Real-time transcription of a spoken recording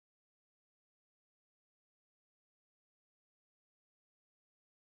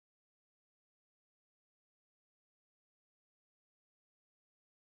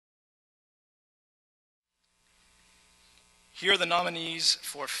Here are the nominees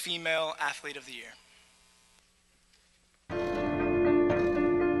for Female Athlete of the Year.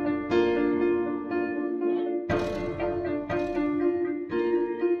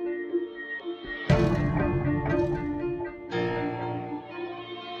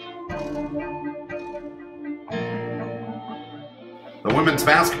 The women's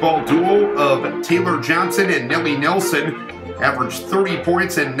basketball duo of Taylor Johnson and Nellie Nelson averaged 30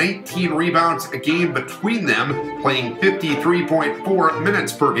 points and 19 rebounds a game between them, playing 53.4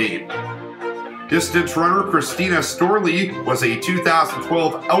 minutes per game. Distance runner Christina Storley was a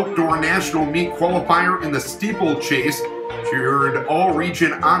 2012 Outdoor National Meet qualifier in the steeplechase. She earned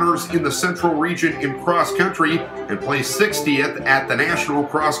all-region honors in the Central Region in cross country and placed 60th at the National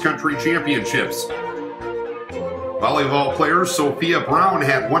Cross Country Championships. Volleyball player Sophia Brown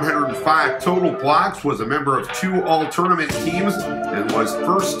had 105 total blocks, was a member of 2 all-tournament teams, and was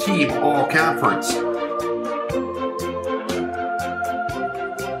first team all-conference.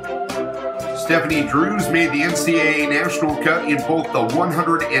 Stephanie Drews made the NCAA national cut in both the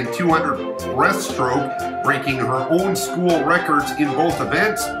 100 and 200 breaststroke, breaking her own school records in both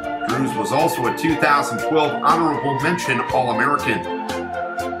events. Drews was also a 2012 honorable mention All-American.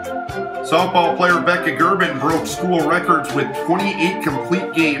 Softball player Becca Gerben broke school records with 28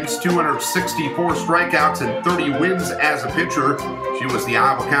 complete games, 264 strikeouts, and 30 wins as a pitcher. She was the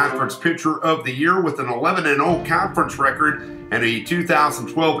Iowa Conference Pitcher of the Year with an 11-0 conference record and a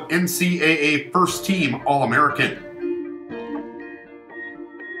 2012 NCAA First Team All-American.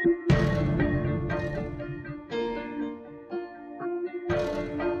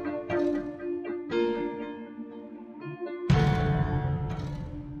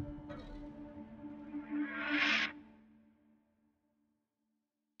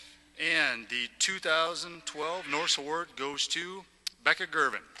 And the 2012 Norse Award goes to Becca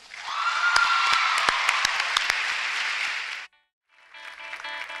Gerben.